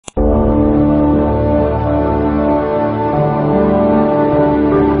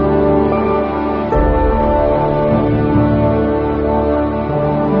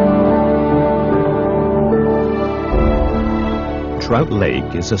Trout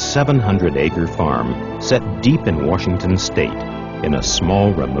Lake is a 700-acre farm set deep in Washington state in a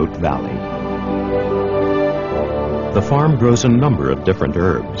small remote valley. The farm grows a number of different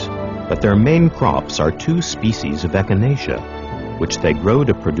herbs, but their main crops are two species of echinacea, which they grow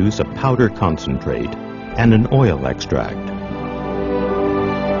to produce a powder concentrate and an oil extract.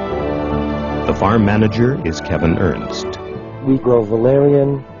 The farm manager is Kevin Ernst. We grow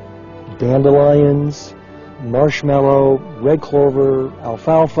valerian, dandelions, marshmallow, red clover,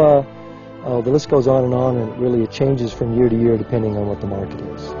 alfalfa. The list goes on, and really it changes from year to year depending on what the market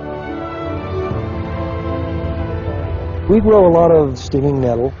is. We grow a lot of stinging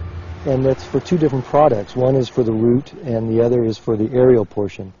nettle, and that's for two different products. One is for the root, and the other is for the aerial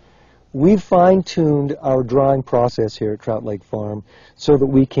portion. We've fine-tuned our drying process here at Trout Lake Farm so that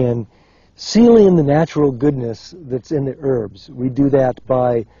we can seal in the natural goodness that's in the herbs. We do that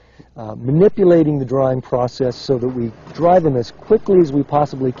by manipulating the drying process so that we dry them as quickly as we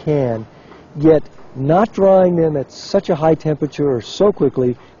possibly can, yet not drying them at such a high temperature or so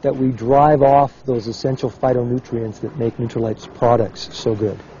quickly that we drive off those essential phytonutrients that make Nutrilite's products so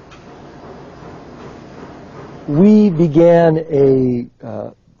good. We began a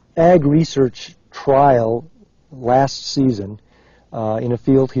ag research trial last season in a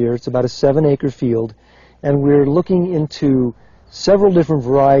field here. It's about a 7-acre field, and we're looking into several different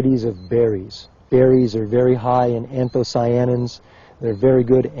varieties of berries. Berries are very high in anthocyanins. They're very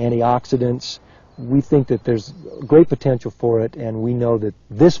good antioxidants. We think that there's great potential for it, and we know that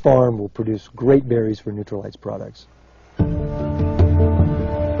this farm will produce great berries for Nutrilite's products.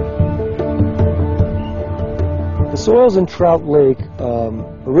 The soils in Trout Lake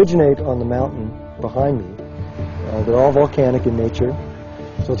originate on the mountain behind me. They're all volcanic in nature,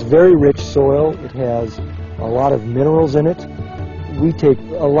 so it's very rich soil. It has a lot of minerals in it. We take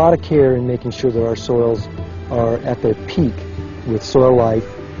a lot of care in making sure that our soils are at their peak with soil life,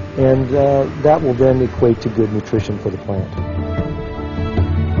 and that will then equate to good nutrition for the plant.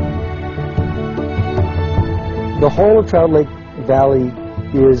 The whole of Trout Lake Valley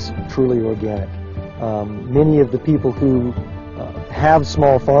is truly organic. Many of the people who have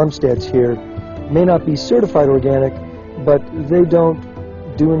small farmsteads here may not be certified organic, but they don't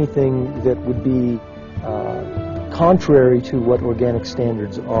do anything that would be contrary to what organic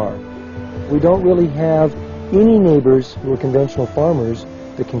standards are. We don't really have any neighbors who are conventional farmers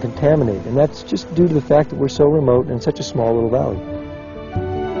that can contaminate, and that's just due to the fact that we're so remote and such a small little valley.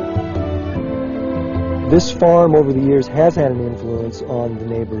 This farm over the years has had an influence on the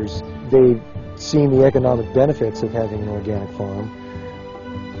neighbors. They've seen the economic benefits of having an organic farm.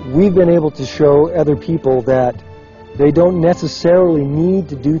 We've been able to show other people that they don't necessarily need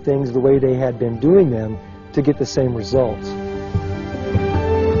to do things the way they had been doing them to get the same results.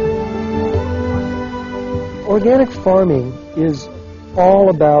 Organic farming is all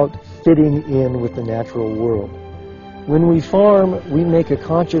about fitting in with the natural world. When we farm, we make a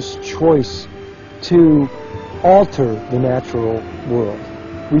conscious choice to alter the natural world.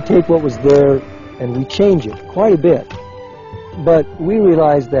 We take what was there and we change it quite a bit. But we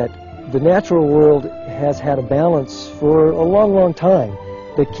realize that the natural world has had a balance for a long, long time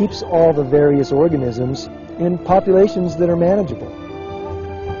that keeps all the various organisms in populations that are manageable.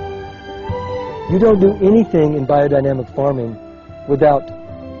 You don't do anything in biodynamic farming without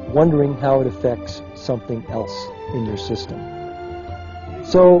wondering how it affects something else in your system.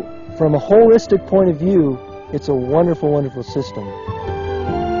 So, from a holistic point of view, it's a wonderful, wonderful system.